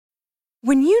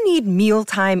When you need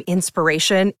mealtime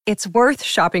inspiration, it's worth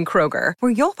shopping Kroger,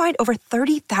 where you'll find over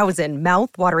 30,000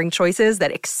 mouth-watering choices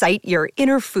that excite your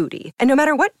inner foodie. And no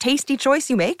matter what tasty choice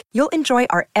you make, you'll enjoy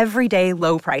our everyday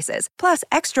low prices, plus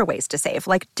extra ways to save,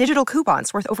 like digital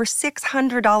coupons worth over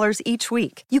 $600 each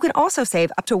week. You can also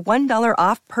save up to $1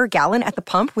 off per gallon at the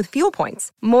pump with fuel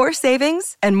points. More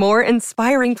savings and more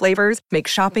inspiring flavors make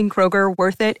shopping Kroger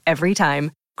worth it every time.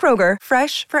 Kroger,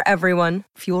 fresh for everyone.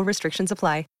 Fuel restrictions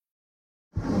apply.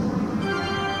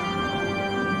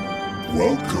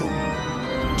 Welcome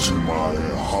to my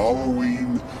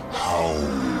Halloween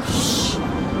house.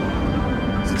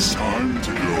 It's time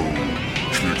to go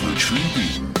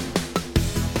trick-or-treating.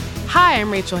 Hi,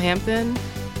 I'm Rachel Hampton.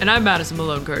 And I'm Madison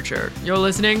Malone-Kircher. You're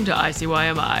listening to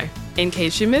ICYMI. In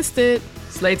case you missed it,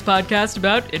 Slate's podcast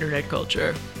about internet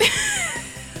culture.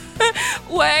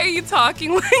 Why are you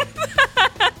talking like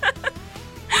that?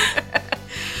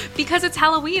 Because it's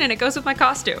Halloween and it goes with my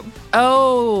costume.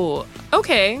 Oh,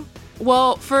 okay.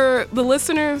 Well, for the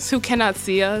listeners who cannot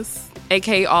see us,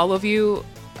 aka all of you,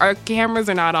 our cameras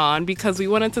are not on because we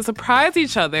wanted to surprise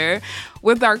each other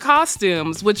with our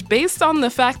costumes, which, based on the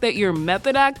fact that you're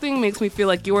method acting, makes me feel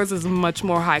like yours is much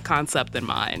more high concept than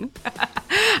mine.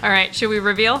 All right, should we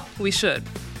reveal? We should.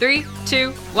 3,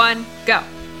 2, 1, go.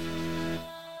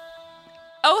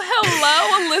 Oh,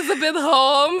 hello, Elizabeth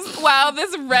Holmes. Wow,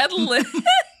 this red lip.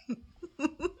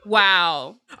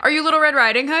 Wow. Are you Little Red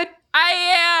Riding Hood? I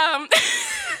am.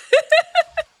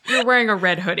 You're wearing a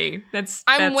red hoodie.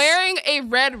 I'm wearing a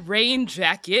red rain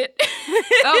jacket.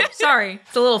 Oh, sorry.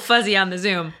 It's a little fuzzy on the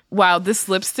Zoom. Wow, this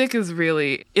lipstick is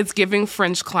it's giving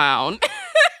French clown.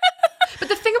 But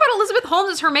the thing about Elizabeth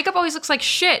Holmes is her makeup always looks like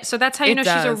shit, so that's how you know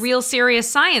she's a real serious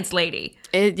science lady.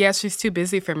 Yeah, she's too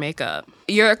busy for makeup.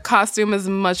 Your costume is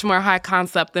much more high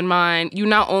concept than mine. You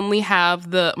not only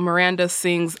have the Miranda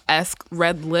Sings-esque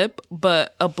red lip,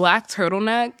 but a black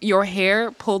turtleneck, your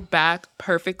hair pulled back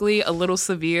perfectly, a little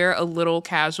severe, a little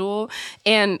casual,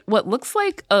 and what looks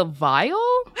like a vial?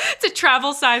 It's a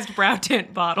travel-sized brow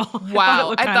tint bottle.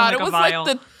 Wow, I thought it was vial.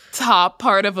 like the top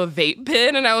part of a vape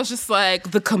pen, and I was just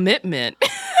like, the commitment.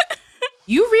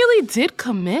 You really did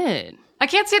commit. I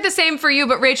can't say the same for you,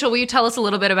 but Rachel, will you tell us a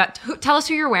little bit tell us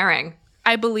who you're wearing?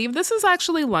 I believe this is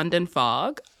actually London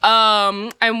Fog.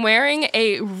 I'm wearing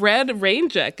a red rain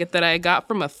jacket that I got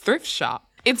from a thrift shop.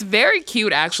 It's very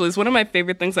cute, actually. It's one of my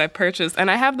favorite things I've purchased, and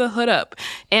I have the hood up.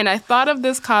 And I thought of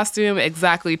this costume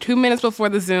exactly 2 minutes before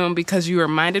the Zoom because you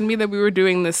reminded me that we were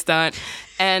doing this stunt.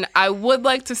 And I would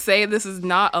like to say this is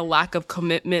not a lack of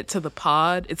commitment to the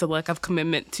pod. It's a lack of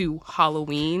commitment to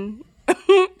Halloween.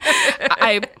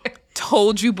 I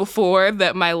told you before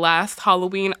that my last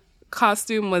Halloween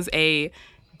costume was a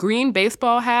green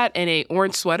baseball hat and a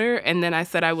orange sweater, and then I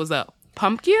said I was a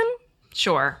pumpkin.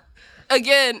 Sure.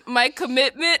 Again, my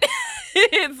commitment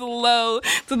is low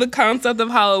to the concept of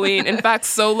Halloween. In fact,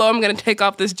 so low I'm going to take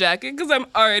off this jacket because I'm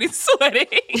already sweating.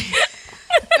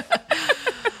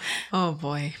 Oh,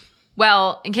 boy.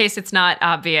 Well, in case it's not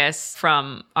obvious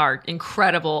from our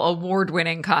incredible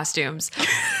award-winning costumes,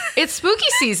 it's spooky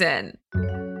season.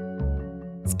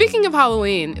 Speaking of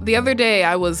Halloween, the other day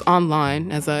I was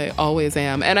online, as I always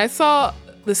am, and I saw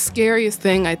the scariest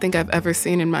thing I think I've ever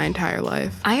seen in my entire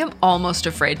life. I am almost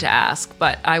afraid to ask,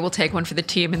 but I will take one for the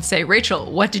team and say,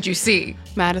 Rachel, what did you see?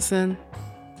 Madison,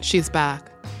 she's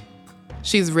back.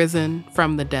 She's risen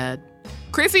from the dead.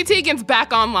 Chrissy Teigen's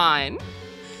back online.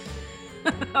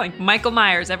 Like Michael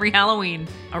Myers every Halloween,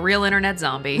 a real internet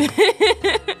zombie.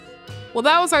 Well,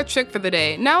 that was our trick for the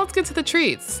day. Now let's get to the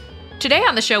treats. Today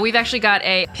on the show, we've actually got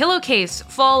a pillowcase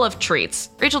full of treats.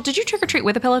 Rachel, did you trick or treat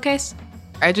with a pillowcase?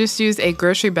 I just used a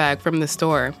grocery bag from the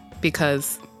store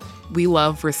because we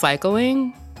love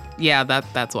recycling. Yeah,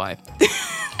 that's why. I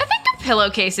think a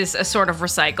pillowcase is a sort of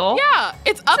recycle. Yeah,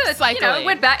 it's upcycling. You know, it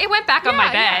went back on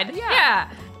my bed. Yeah.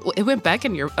 Well, it went back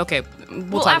in your... Okay,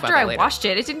 we'll talk after about that I later. washed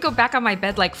it didn't go back on my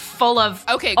bed like full of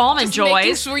almond just joys. Making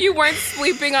joys. sure you weren't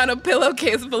sleeping on a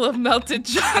pillowcase full of melted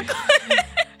chocolate.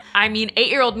 I mean,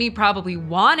 8-year-old me probably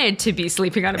wanted to be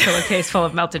sleeping on a pillowcase full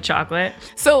of melted chocolate.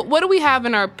 So what do we have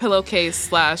in our pillowcase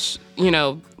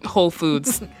 / Whole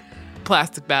Foods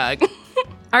plastic bag?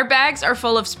 Our bags are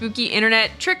full of spooky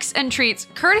internet tricks and treats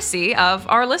courtesy of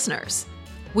our listeners.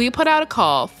 We put out a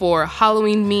call for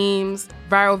Halloween memes,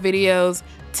 viral videos,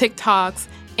 TikToks,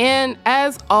 and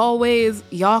as always,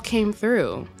 y'all came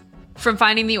through. From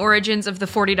finding the origins of the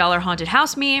 $40 haunted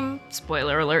house meme,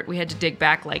 spoiler alert, we had to dig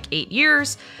back like 8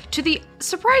 years, to the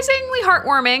surprisingly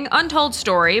heartwarming, untold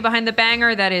story behind the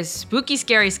banger that is spooky,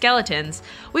 scary skeletons,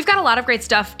 we've got a lot of great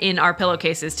stuff in our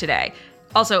pillowcases today.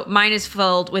 Also, mine is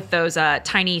filled with those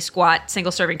tiny, squat,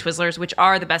 single-serving Twizzlers, which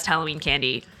are the best Halloween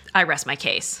candy. I rest my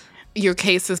case. Your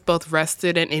case is both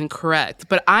rested and incorrect,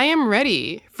 but I am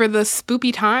ready for the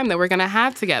spoopy time that we're going to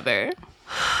have together.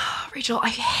 Rachel, I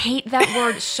hate that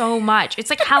word so much. It's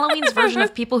like Halloween's version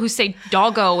of people who say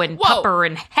doggo and pupper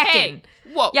and heckin'. Hey.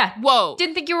 Whoa. Yeah. Whoa.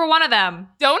 Didn't think you were one of them.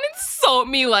 Don't insult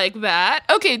me like that.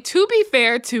 Okay, to be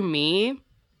fair to me,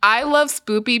 I love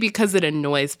spoopy because it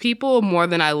annoys people more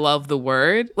than I love the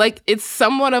word. Like, it's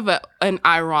somewhat of an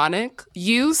ironic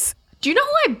use. Do you know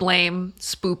who I blame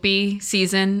spoopy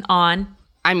season on?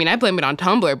 I mean, I blame it on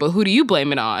Tumblr, but who do you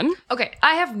blame it on? Okay,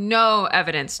 I have no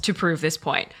evidence to prove this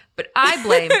point, but I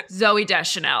blame Zooey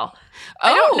Deschanel.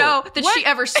 I don't know that she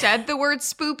ever said the word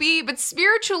spoopy, but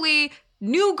spiritually,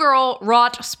 new girl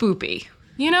wrought spoopy.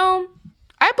 You know,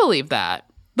 I believe that.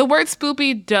 The word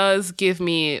spoopy does give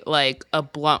me, like, a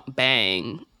blunt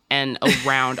bang and a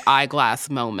round eyeglass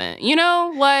moment. You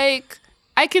know, like,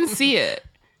 I can see it.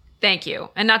 Thank you.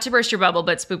 And not to burst your bubble,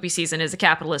 but spoopy season is a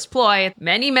capitalist ploy.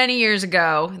 Many, many years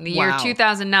ago, in the year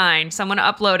 2009, someone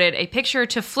uploaded a picture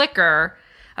to Flickr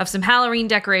of some Halloween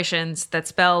decorations that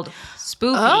spelled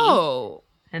spoopy. Oh.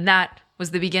 And that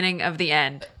was the beginning of the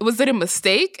end. Was it a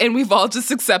mistake and we've all just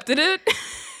accepted it?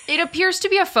 It appears to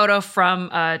be a photo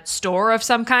from a store of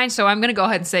some kind, so I'm going to go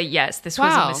ahead and say yes, this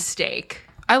was a mistake.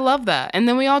 I love that. And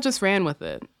then we all just ran with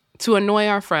it to annoy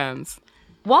our friends.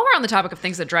 While we're on the topic of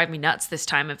things that drive me nuts this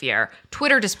time of year,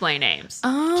 Twitter display names.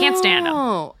 Can't stand them.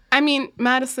 Oh, I mean,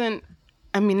 Madison,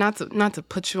 not to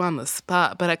put you on the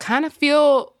spot, but I kind of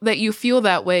feel that you feel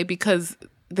that way because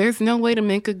there's no way to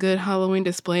make a good Halloween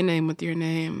display name with your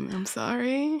name. I'm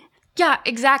sorry. Yeah,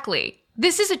 exactly.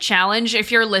 This is a challenge.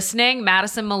 If you're listening,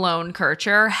 Madison Malone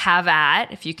Kircher, have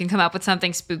at. If you can come up with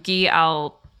something spooky,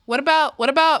 I'll... What about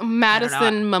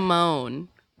Madison Mamone?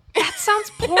 That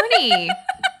sounds porny.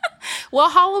 Well,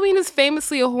 Halloween is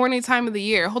famously a horny time of the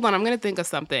year. Hold on, I'm going to think of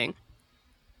something.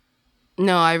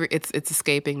 No, it's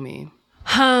escaping me.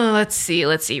 Let's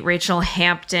see. Rachel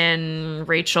Hampton,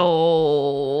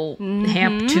 Rachel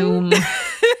Hamptoon.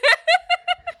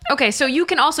 Okay, so you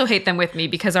can also hate them with me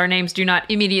because our names do not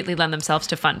immediately lend themselves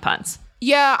to fun puns.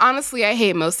 Yeah, honestly, I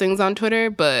hate most things on Twitter,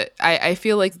 but I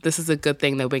feel like this is a good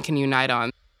thing that we can unite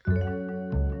on.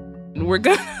 We're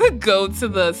gonna go to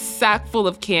the sack full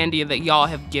of candy that y'all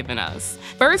have given us.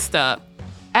 First up,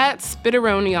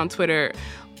 @Spitteroni on Twitter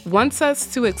wants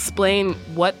us to explain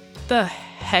what the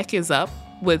heck is up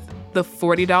with the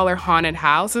 $40 haunted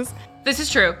houses. This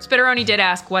is true. Spitteroni did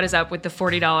ask what is up with the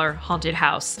 $40 haunted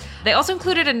house. They also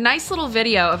included a nice little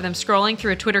video of them scrolling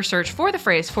through a Twitter search for the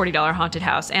phrase $40 haunted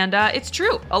house. And it's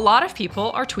true. A lot of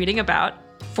people are tweeting about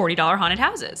 $40 haunted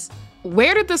houses.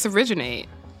 Where did this originate?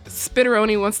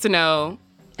 Spitteroni wants to know.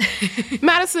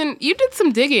 Madison, you did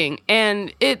some digging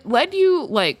and it led you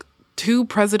like 2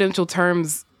 presidential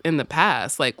terms in the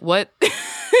past. Like what?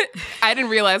 I didn't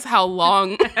realize how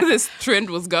long this trend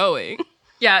was going.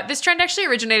 Yeah, this trend actually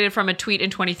originated from a tweet in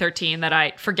 2013 that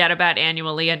I forget about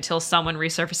annually until someone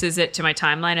resurfaces it to my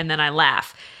timeline and then I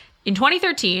laugh. In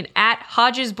 2013,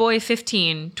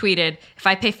 @HodgesBoy15 tweeted, "If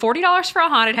I pay $40 for a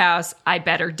haunted house, I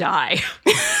better die."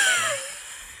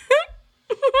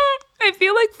 I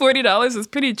feel like $40 is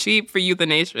pretty cheap for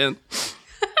Euthanation.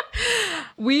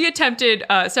 We attempted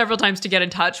several times to get in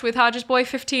touch with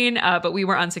HodgesBoy15, but we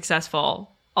were unsuccessful.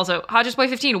 Also,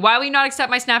 HodgesBoy15, why will you not accept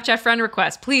my Snapchat friend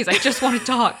request? Please, I just want to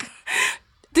talk.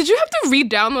 Did you have to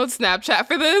re-download Snapchat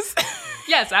for this?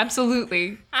 Yes,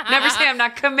 absolutely. Never say I'm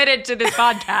not committed to this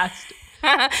podcast.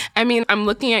 I mean, I'm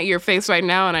looking at your face right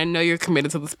now and I know you're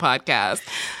committed to this podcast.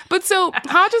 But so,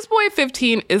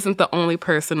 HodgesBoy15 isn't the only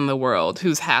person in the world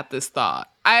who's had this thought.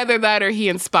 Either that or he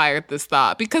inspired this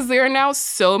thought because there are now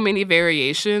so many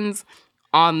variations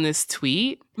on this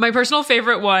tweet. My personal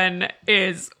favorite one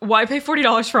is, why pay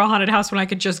 $40 for a haunted house when I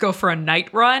could just go for a night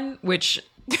run? Which,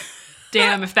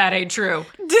 damn if that ain't true.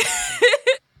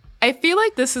 I feel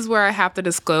like this is where I have to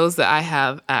disclose that I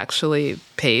have actually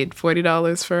paid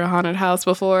 $40 for a haunted house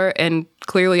before, and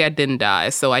clearly I didn't die,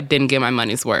 so I didn't get my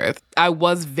money's worth. I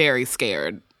was very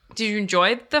scared. Did you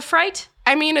enjoy the fright?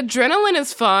 I mean, adrenaline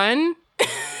is fun.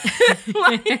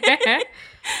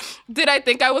 Did I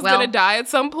think I was going to die at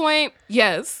some point?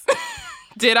 Yes.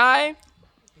 Did I?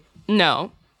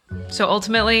 No. So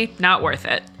ultimately, not worth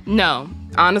it. No.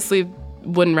 Honestly,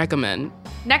 wouldn't recommend.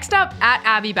 Next up,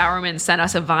 @Abby Bowerman sent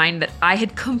us a Vine that I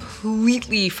had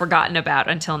completely forgotten about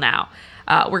until now.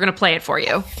 We're going to play it for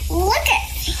you. Look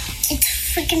at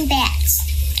it's freaking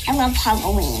bats. I love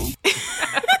Halloween.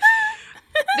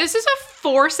 This is a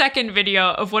 4-second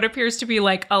video of what appears to be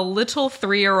like a little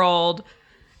 3-year-old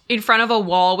in front of a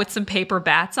wall with some paper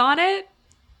bats on it.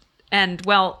 And,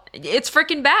 well, it's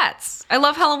frickin' bats. I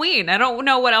love Halloween. I don't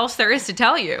know what else there is to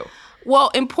tell you. Well,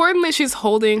 importantly, she's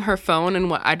holding her phone in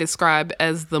what I describe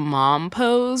as the mom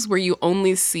pose, where you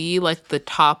only see, like, the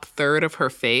top third of her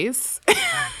face.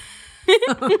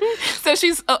 So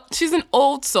she's an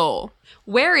old soul.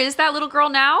 Where is that little girl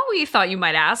now, we thought you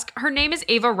might ask? Her name is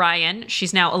Ava Ryan.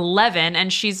 She's now 11,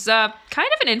 and she's kind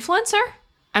of an influencer.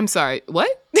 I'm sorry, what?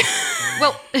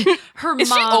 Well, her mom is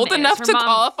she old enough to mom...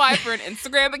 qualify for an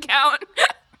Instagram account?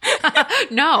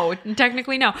 No,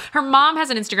 technically no. Her mom has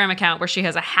an Instagram account where she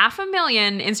has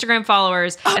 500,000 Instagram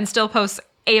followers and still posts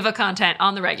Ava content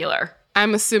on the regular.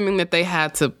 I'm assuming that they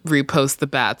had to repost the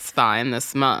Bats Fine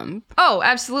this month. Oh,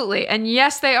 absolutely. And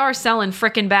yes, they are selling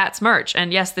frickin' Bats merch.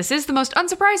 And yes, this is the most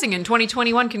unsurprising in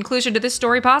 2021 conclusion to this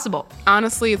story possible.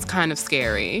 Honestly, it's kind of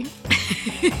scary.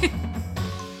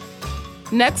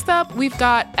 Next up, we've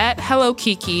got at Hello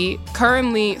Kiki,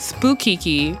 currently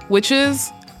Spookiki, which is,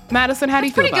 Madison, how do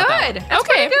you feel about that? That's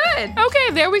pretty good.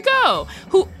 Okay, there we go.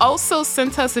 Who also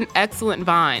sent us an excellent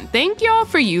Vine. Thank y'all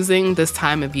for using this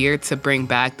time of year to bring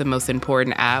back the most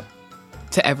important app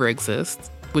to ever exist,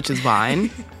 which is Vine.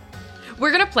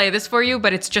 We're going to play this for you,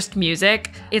 but it's just music.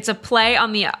 It's a play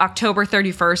on the October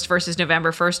 31st versus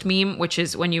November 1st meme, which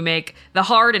is when you make the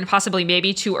hard and possibly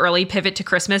maybe too early pivot to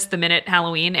Christmas the minute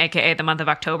Halloween, aka the month of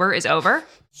October, is over.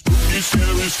 Spooky,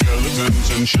 scary skeletons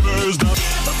and shivers down.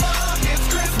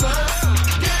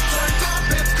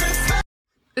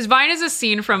 This Vine is a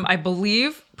scene from, I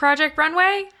believe, Project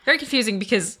Runway. Very confusing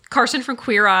because Carson from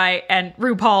Queer Eye and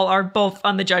RuPaul are both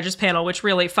on the judges panel, which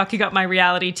really fucking up my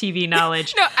reality TV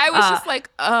knowledge. No, I was just like,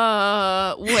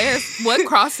 what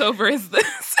crossover is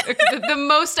this? the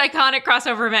most iconic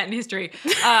crossover event in history.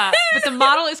 But the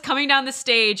model is coming down the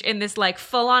stage in this like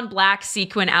full-on black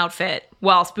sequin outfit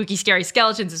while Spooky Scary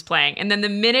Skeletons is playing. And then the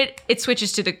minute it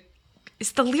switches to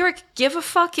is the lyric, "Give a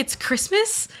fuck, it's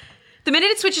Christmas"? The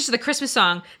minute it switches to the Christmas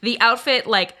song, the outfit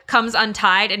like comes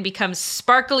untied and becomes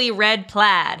sparkly red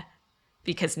plaid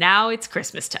because now it's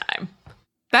Christmas time.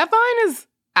 That Vine is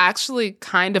actually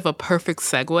kind of a perfect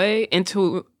segue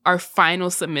into our final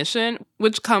submission,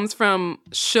 which comes from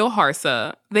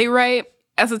Shilharsa. They write,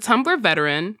 as a Tumblr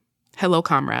veteran, hello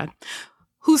comrade,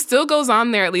 who still goes on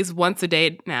there at least once a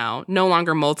day now, no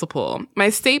longer multiple.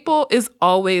 My staple is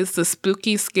always the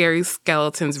Spooky Scary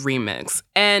Skeletons remix.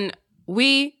 And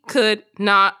we could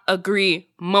not agree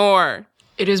more.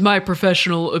 It is my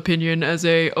professional opinion as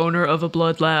a owner of a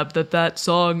blood lab that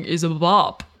song is a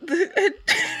bop. I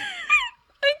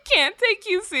can't take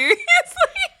you seriously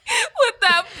with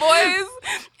that voice.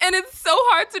 And it's so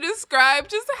hard to describe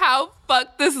just how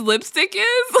fucked this lipstick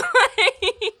is.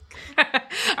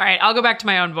 All right, I'll go back to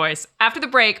my own voice. After the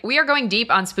break, we are going deep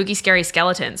on Spooky Scary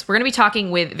Skeletons. We're going to be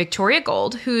talking with Victoria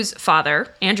Gold, whose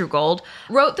father, Andrew Gold,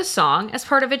 wrote the song as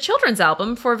part of a children's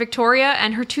album for Victoria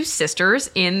and her two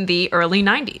sisters in the early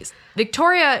 90s.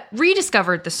 Victoria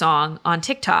rediscovered the song on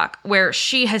TikTok, where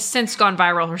she has since gone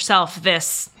viral herself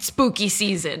this spooky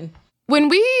season. When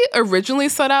we originally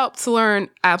set out to learn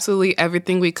absolutely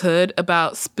everything we could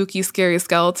about Spooky Scary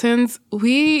Skeletons,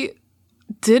 we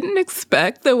didn't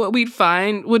expect that what we'd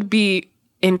find would be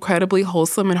incredibly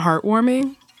wholesome and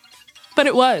heartwarming, but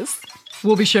it was.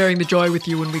 We'll be sharing the joy with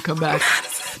you when we come back.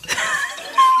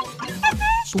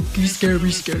 Spooky,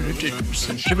 scary skeletons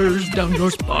and shivers down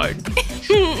your spine.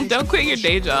 Don't quit your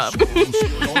day job.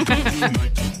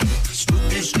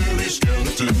 Spooky, scary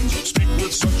skeletons speak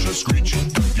with such a screech.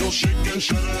 You'll shake and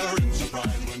shudder in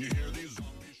surprise when you hear these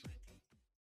zombies shriek.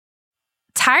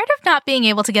 Tired of not being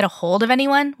able to get a hold of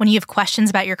anyone when you have questions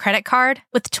about your credit card?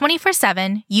 With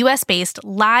 24/7, US-based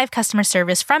live customer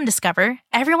service from Discover,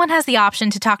 everyone has the option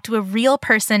to talk to a real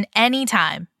person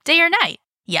anytime, day or night.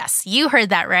 Yes, you heard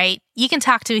that right. You can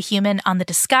talk to a human on the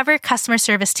Discover customer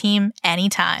service team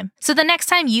anytime. So the next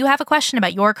time you have a question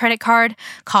about your credit card,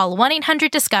 call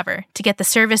 1-800-DISCOVER to get the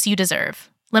service you deserve.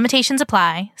 Limitations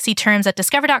apply. See terms at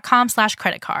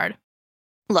discover.com/creditcard.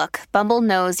 Look, Bumble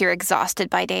knows you're exhausted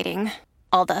by dating.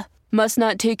 All the, must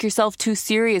not take yourself too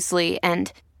seriously,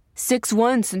 and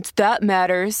 6'1" since that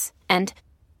matters, and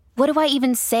what do I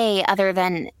even say other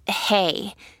than,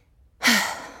 hey?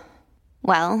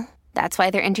 Well, that's why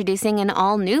they're introducing an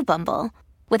all-new Bumble,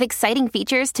 with exciting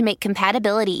features to make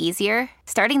compatibility easier,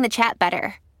 starting the chat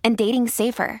better, and dating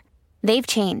safer. They've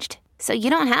changed, so you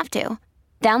don't have to.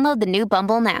 Download the new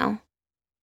Bumble now.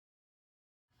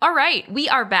 All right, we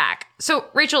are back. So,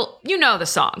 Rachel, you know the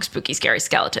song Spooky Scary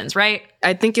Skeletons, right?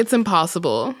 I think it's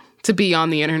impossible to be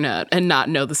on the internet and not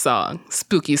know the song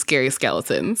Spooky Scary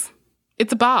Skeletons.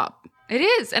 It's a bop. It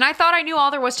is. And I thought I knew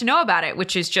all there was to know about it,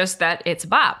 which is just that it's a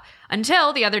bop.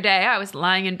 Until the other day, I was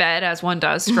lying in bed, as one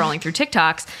does, scrolling through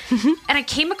TikToks, and I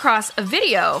came across a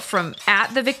video from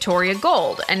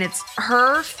 @TheVictoriaGold, and it's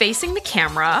her facing the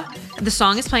camera. The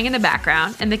song is playing in the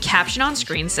background, and the caption on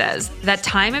screen says, "That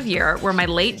time of year where my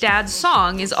late dad's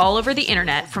song is all over the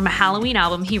internet from a Halloween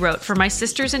album he wrote for my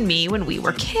sisters and me when we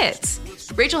were kids."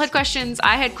 Rachel had questions,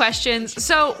 I had questions,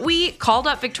 so we called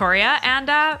up Victoria and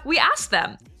we asked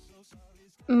them.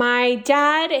 My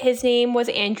dad, his name was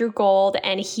Andrew Gold,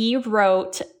 and he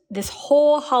wrote this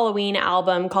whole Halloween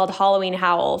album called Halloween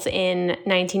Howls in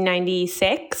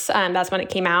 1996. That's when it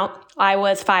came out. I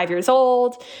was 5 years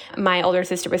old. My older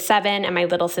sister was 7, and my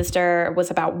little sister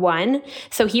was about 1.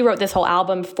 So he wrote this whole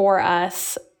album for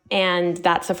us, and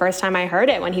that's the first time I heard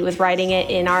it, when he was writing it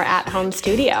in our at-home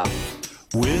studio.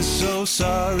 We're so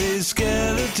sorry,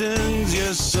 skeletons,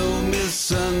 you're so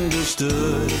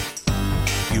misunderstood.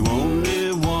 You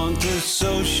only want to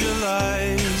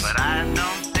socialize, but I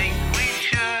don't think we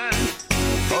should.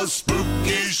 A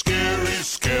spooky, scary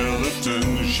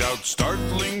skeleton shouts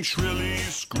startling, shrilly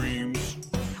screams.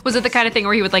 Was it the kind of thing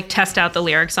where he would like test out the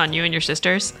lyrics on you and your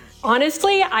sisters?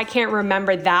 Honestly, I can't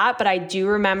remember that, but I do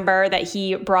remember that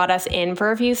he brought us in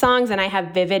for a few songs, and I have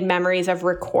vivid memories of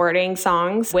recording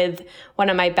songs with one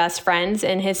of my best friends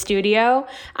in his studio.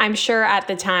 I'm sure at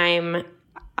the time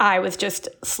I was just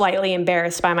slightly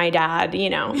embarrassed by my dad.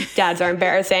 You know, dads are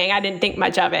embarrassing. I didn't think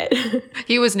much of it.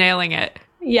 He was nailing it.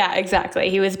 Yeah, exactly.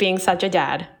 He was being such a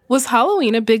dad. Was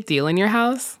Halloween a big deal in your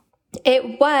house?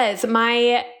 It was.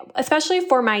 Especially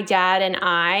for my dad and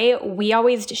I, we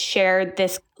always shared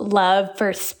this love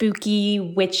for spooky,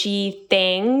 witchy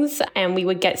things. And we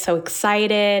would get so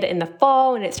excited in the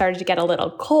fall when it started to get a little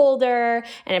colder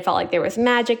and it felt like there was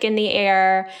magic in the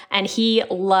air. And he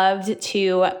loved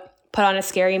to put on a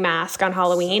scary mask on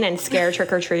Halloween and scare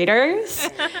trick-or-treaters.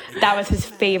 That was his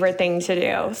favorite thing to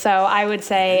do. So I would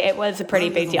say it was a pretty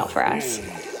big deal for us.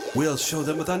 We'll show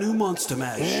them with our new Monster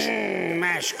Mash.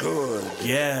 Mash good.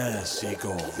 Yes,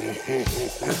 Eagle.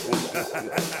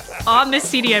 On this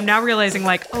CD, I'm now realizing,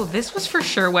 like, oh, this was for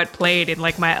sure what played in,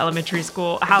 like, my elementary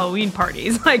school Halloween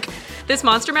parties. Like, this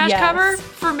Monster Mash cover,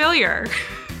 familiar.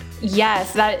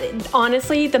 Yes, that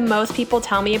honestly, the most people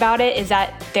tell me about it is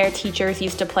that their teachers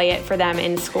used to play it for them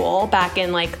in school back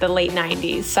in, like, the late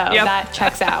 90s. So that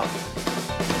checks out.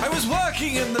 I was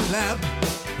working in the lab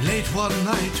late one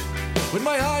night when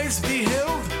my eyes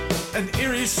beheld an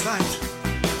eerie sight.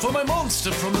 For my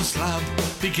monster from the slab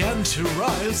began to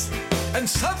rise, and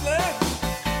suddenly,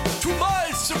 to my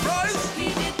surprise, he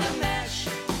did the mash.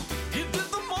 He did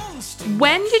the monster.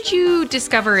 When did you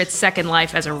discover its second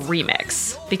life as a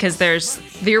remix? Because there's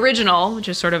the original, which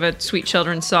is sort of a sweet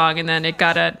children's song, and then it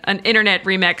got an internet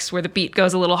remix where the beat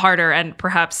goes a little harder, and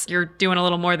perhaps you're doing a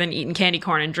little more than eating candy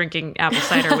corn and drinking apple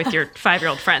cider with your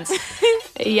 5-year-old friends.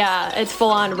 Yeah, it's full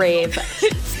on rave.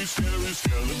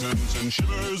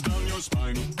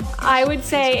 I would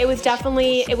say it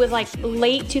was like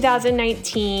late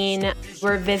 2019.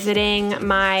 We're visiting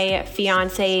my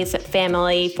fiance's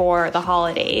family for the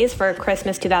holidays for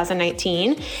Christmas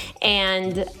 2019.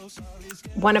 And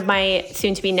one of my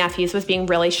soon-to-be nephews was being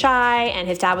really shy, and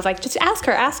his dad was like, just ask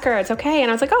her, it's okay. And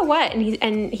I was like, oh, what?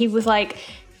 And he was like,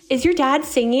 is your dad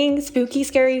singing Spooky,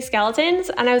 Scary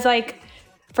Skeletons? And I was like,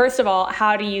 first of all,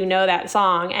 how do you know that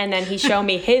song? And then he showed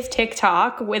me his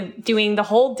TikTok with doing the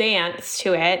whole dance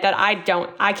to it that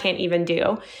I can't even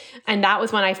do. And that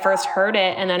was when I first heard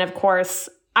it. And then, of course,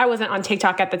 I wasn't on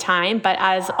TikTok at the time, but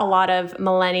as a lot of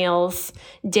millennials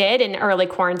did in early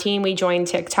quarantine, we joined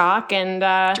TikTok and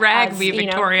drag me,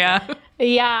 Victoria.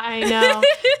 Yeah, I know.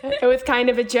 It was kind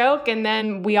of a joke, and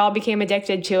then we all became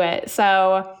addicted to it.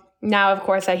 So now, of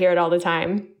course, I hear it all the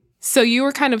time. So you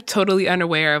were kind of totally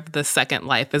unaware of the second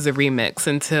life as a remix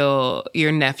until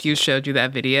your nephew showed you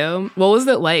that video. What was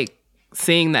it like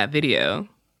seeing that video?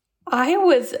 I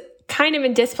was kind of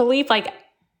in disbelief, like,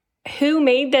 who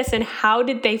made this and how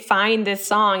did they find this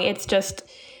song? It's just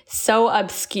so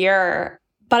obscure.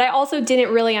 But I also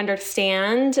didn't really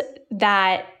understand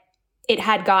that it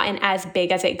had gotten as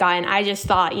big as it got. And I just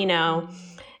thought,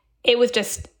 it was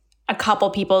just a couple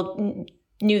people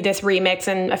knew this remix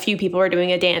and a few people were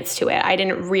doing a dance to it. I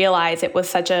didn't realize it was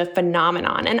such a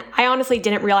phenomenon. And I honestly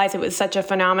didn't realize it was such a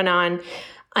phenomenon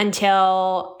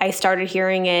until I started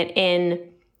hearing it in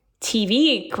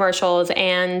TV commercials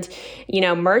and,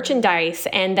 merchandise.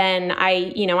 And then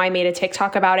I made a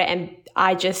TikTok about it, and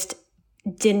I just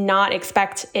did not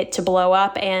expect it to blow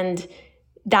up. And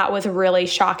that was really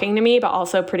shocking to me, but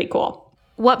also pretty cool.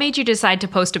 What made you decide to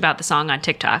post about the song on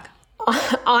TikTok?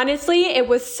 Honestly, it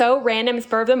was so random,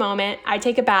 spur of the moment. I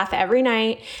take a bath every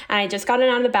night, and I just gotten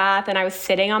out of the bath, and I was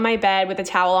sitting on my bed with a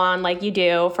towel on like you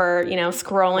do for,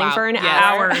 scrolling for an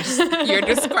hour. Hours. You're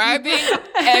describing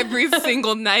every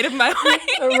single night of my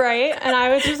life. Right? And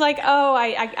I was just like,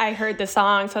 I heard the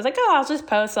song. So I was like, I'll just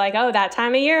post like, that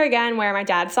time of year again where my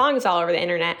dad's song is all over the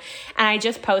internet. And I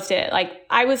just posted it. Like,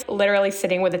 I was literally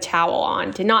sitting with a towel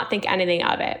on, did not think anything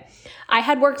of it. I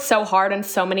had worked so hard on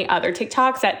so many other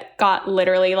TikToks that got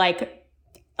literally like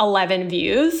 11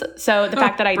 views. So the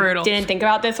fact that I didn't think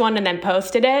about this one and then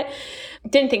posted it,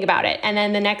 didn't think about it. And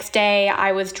then the next day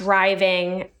I was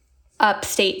driving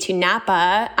upstate to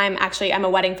Napa. I'm a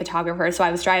wedding photographer. So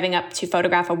I was driving up to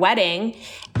photograph a wedding,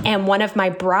 and one of my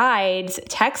brides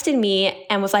texted me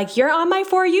and was like, "You're on my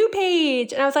For You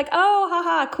page." And I was like, "Oh,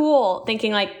 haha, cool."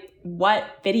 Thinking like, what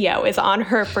video is on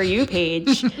her For You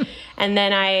page? And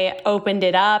then I opened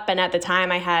it up, and at the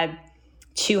time I had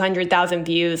 200,000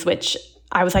 views, which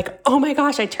I was like, oh my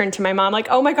gosh. I turned to my mom like,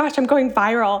 oh my gosh, I'm going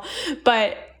viral.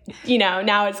 But,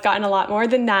 now it's gotten a lot more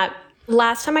than that.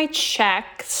 Last time I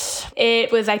checked,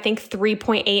 it was, I think,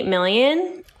 3.8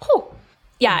 million. Oh,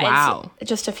 yeah. Wow. It's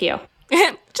just a few.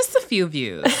 Just a few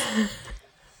views.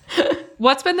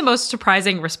 What's been the most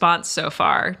surprising response so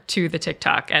far to the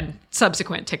TikTok and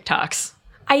subsequent TikToks?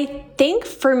 I think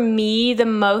for me, the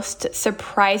most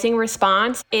surprising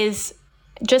response is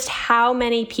just how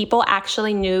many people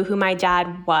actually knew who my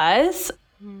dad was,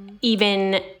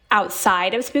 even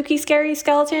outside of Spooky Scary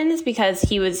Skeletons, because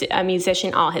he was a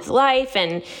musician all his life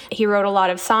and he wrote a lot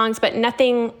of songs, but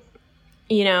nothing,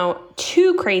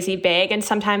 too crazy big. And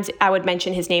sometimes I would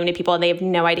mention his name to people and they have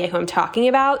no idea who I'm talking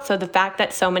about. So the fact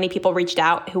that so many people reached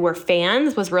out who were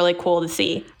fans was really cool to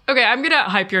see. Okay, I'm going to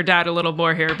hype your dad a little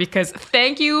more here because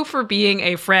thank you for being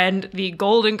a friend. The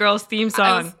Golden Girls theme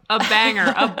song, a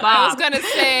banger, a bop. I was going to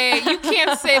say, you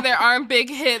can't say there aren't big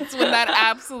hits when that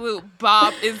absolute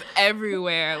bop is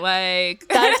everywhere. Like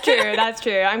That's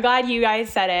true. I'm glad you guys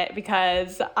said it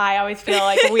because I always feel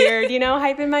like weird,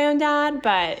 hyping my own dad.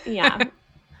 But yeah.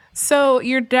 So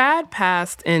your dad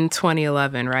passed in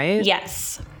 2011, right?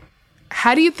 Yes.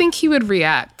 How do you think he would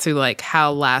react to like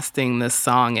how lasting this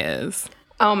song is?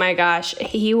 Oh my gosh,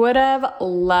 he would have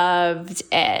loved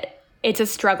it. It's a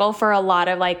struggle for a lot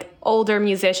of like older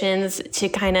musicians to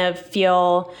kind of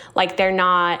feel like they're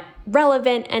not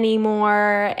relevant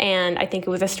anymore. And I think it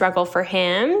was a struggle for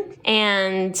him.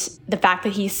 And the fact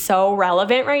that he's so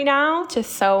relevant right now to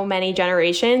so many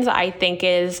generations, I think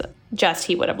is just,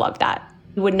 he would have loved that.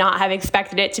 He would not have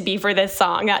expected it to be for this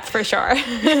song, that's for sure.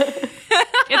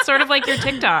 It's sort of like your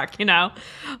TikTok,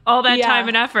 all that time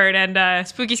and effort, and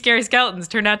Spooky Scary Skeletons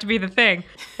turned out to be the thing.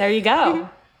 There you go.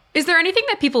 Is there anything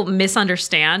that people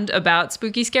misunderstand about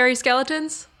Spooky Scary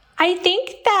Skeletons? I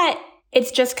think that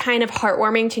it's just kind of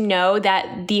heartwarming to know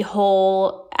that the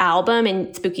whole album,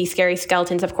 and Spooky Scary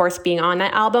Skeletons, of course, being on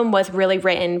that album, was really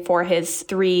written for his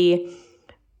 3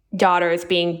 daughters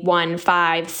being 1,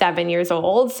 5, 7 years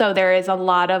old. So there is a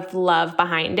lot of love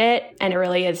behind it. And it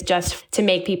really is just to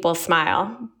make people smile.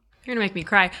 You're going to make me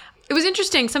cry. It was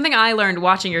interesting. Something I learned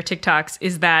watching your TikToks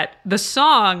is that the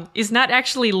song is not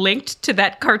actually linked to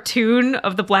that cartoon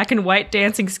of the black and white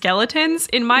dancing skeletons.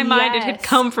 In my mind, it had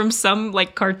come from some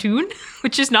like cartoon,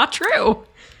 which is not true.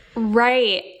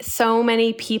 Right. So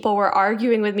many people were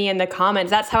arguing with me in the comments.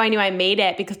 That's how I knew I made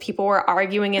it, because people were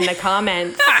arguing in the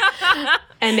comments.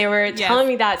 And they were telling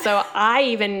me that. So I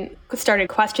even started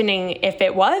questioning if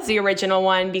it was the original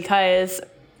one, because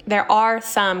there are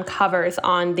some covers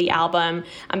on the album.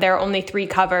 There are only 3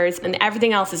 covers and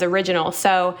everything else is original.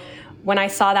 So when I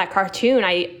saw that cartoon,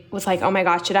 I was like, oh my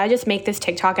gosh, should I just make this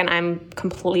TikTok? And I'm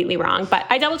completely wrong. But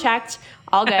I double checked.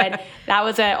 All good. That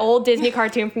was an old Disney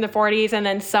cartoon from the 40s. And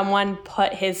then someone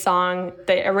put his song,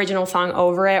 the original song,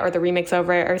 over it, or the remix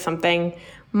over it or something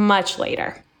much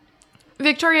later.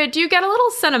 Victoria, do you get a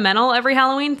little sentimental every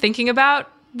Halloween thinking about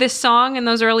this song and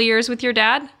those early years with your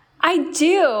dad? I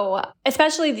do,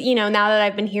 especially, now that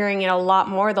I've been hearing it a lot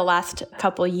more the last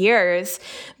couple years.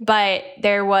 But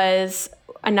there was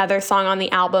another song on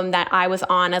the album that I was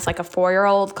on as like a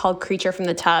 4-year-old called Creature from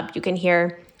the Tub. You can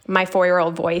hear my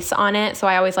 4-year-old voice on it. So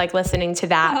I always like listening to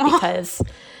that because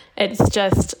it's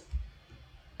just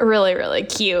really, really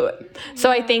cute. So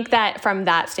I think that from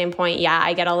that standpoint,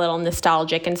 I get a little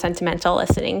nostalgic and sentimental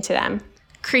listening to them.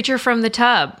 Creature from the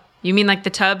Tub. You mean like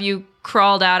the tub you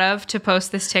crawled out of to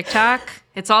post this TikTok?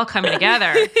 It's all coming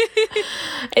together.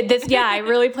 I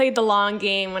really played the long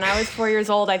game. When I was 4 years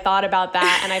old, I thought about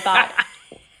that, and I thought,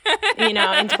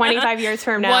 in 25 years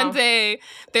from now, one day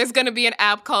there's going to be an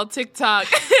app called TikTok.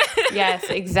 Yes,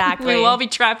 exactly. We'll all be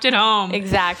trapped at home.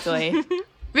 Exactly.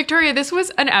 Victoria, this was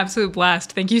an absolute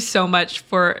blast. Thank you so much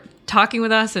for talking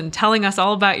with us and telling us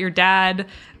all about your dad.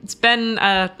 It's been,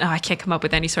 I can't come up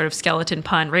with any sort of skeleton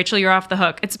pun. Rachel, you're off the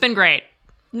hook. It's been great.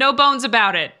 No bones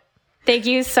about it. Thank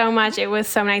you so much. It was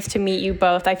so nice to meet you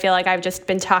both. I feel like I've just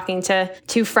been talking to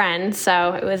two friends,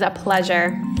 so it was a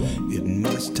pleasure. It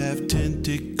must have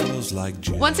tentacles like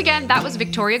Once again, that was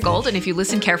Victoria Gold, and if you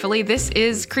listen carefully, this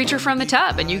is Creature from the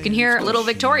Tub, and you can hear little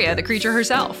Victoria, the creature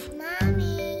herself.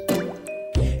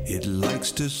 It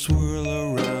likes to swirl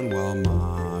around while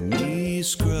mommy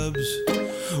scrubs.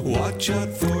 Watch out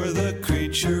for the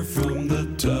creature from the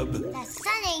tub. The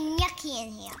sun ain't yucky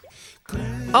in here.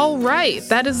 All right,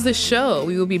 that is the show.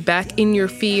 We will be back in your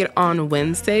feed on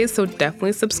Wednesday, so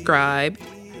definitely subscribe.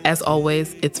 As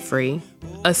always, it's free.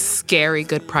 A scary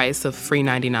good price of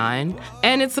 $3.99.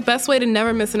 And it's the best way to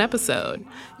never miss an episode.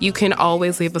 You can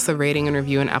always leave us a rating and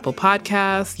review on Apple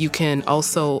Podcasts. You can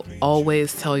also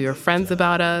always tell your friends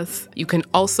about us. You can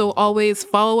also always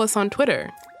follow us on Twitter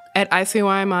at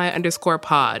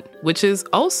ICYMI_pod, which is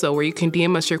also where you can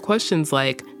DM us your questions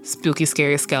like spooky,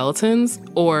 scary skeletons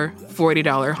or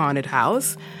 $40 haunted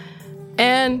house.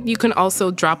 And you can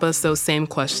also drop us those same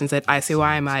questions at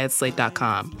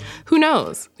ICYMI@slate.com. Who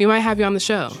knows? We might have you on the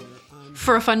show.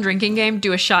 For a fun drinking game,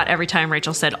 do a shot every time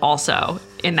Rachel said also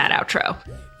in that outro.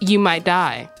 You might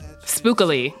die.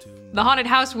 Spookily. The haunted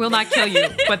house will not kill you,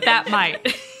 but that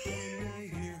might.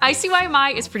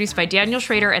 ICYMI is produced by Daniel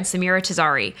Schrader and Samira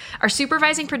Tazari. Our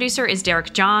supervising producer is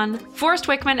Derek John. Forrest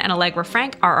Wickman and Allegra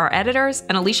Frank are our editors,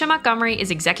 and Alicia Montgomery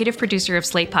is executive producer of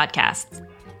Slate Podcasts.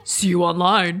 See you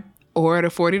online. Or at a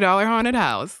 $40 haunted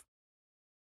house.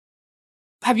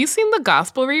 Have you seen the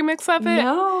gospel remix of it?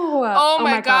 No. Oh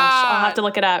my gosh. I'll God. have to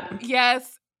look it up.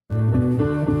 Yes.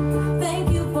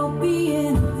 Thank you for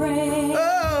being a friend.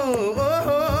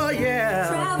 Oh,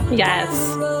 yeah. Yes.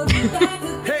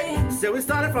 Hey, so we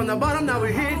started from the bottom, now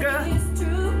we're here, girl.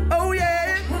 Oh,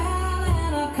 yeah.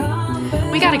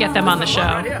 We gotta get them on the show.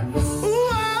 Right here. Ooh,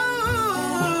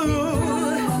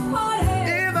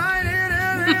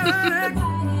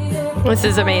 This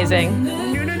is amazing.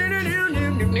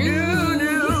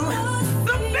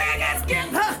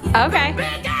 Okay.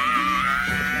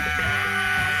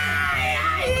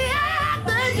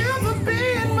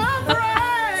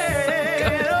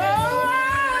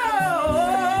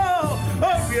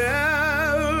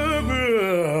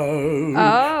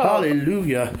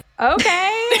 Hallelujah.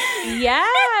 Okay.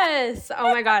 Yes.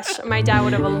 Oh my gosh. My dad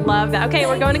would have loved that. Okay,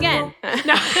 we're going again.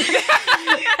 No.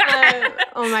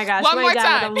 Oh my gosh. One My more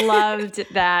dad time. would have loved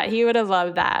that. He would have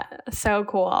loved that. So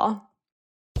cool.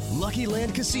 Lucky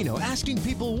Land Casino, asking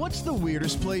people, what's the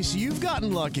weirdest place you've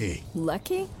gotten lucky?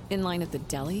 Lucky? In line at the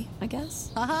deli, I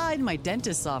guess? Aha, in my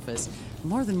dentist's office.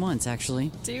 More than once,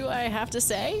 actually. Do I have to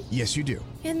say? Yes, you do.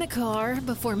 In the car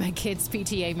before my kids'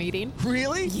 PTA meeting.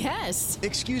 Really? Yes.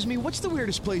 Excuse me, what's the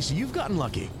weirdest place you've gotten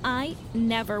lucky? I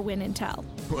never win and tell.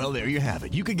 Well, there you have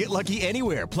it. You can get lucky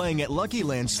anywhere, playing at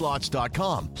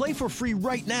LuckyLandSlots.com. Play for free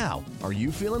right now. Are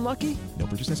you feeling lucky? No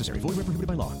purchase necessary. Void where prohibited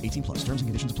by law. 18+. Terms and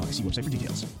conditions apply. See website for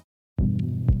details.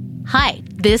 Hi,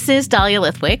 this is Dahlia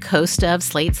Lithwick, host of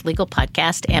Slate's legal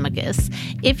podcast, Amicus.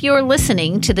 If you're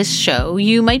listening to this show,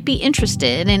 you might be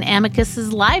interested in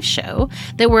Amicus's live show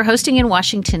that we're hosting in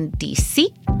Washington,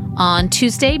 D.C. on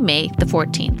Tuesday, May the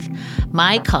 14th.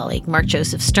 My colleague, Mark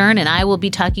Joseph Stern, and I will be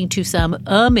talking to some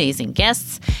amazing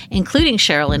guests, including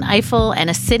Sherilyn Ifill and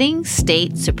a sitting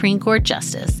state Supreme Court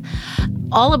justice,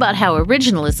 all about how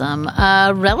originalism,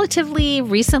 a relatively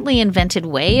recently invented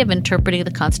way of interpreting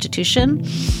the Constitution,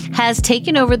 has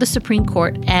taken over the Supreme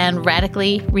Court and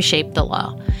radically reshaped the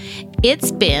law.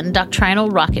 It's been doctrinal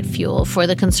rocket fuel for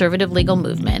the conservative legal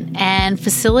movement and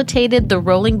facilitated the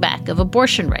rolling back of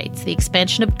abortion rights, the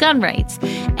expansion of gun rights,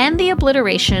 and the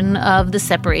obliteration of the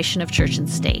separation of church and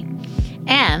state.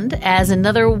 And as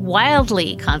another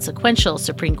wildly consequential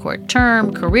Supreme Court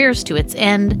term careers to its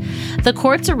end, the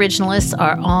court's originalists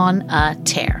are on a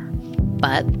tear.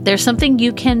 But there's something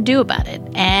you can do about it,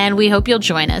 and we hope you'll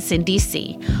join us in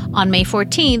D.C. on May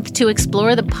 14th to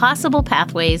explore the possible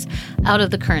pathways out of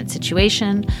the current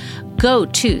situation. Go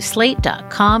to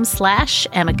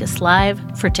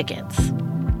slate.com/amicuslive for tickets.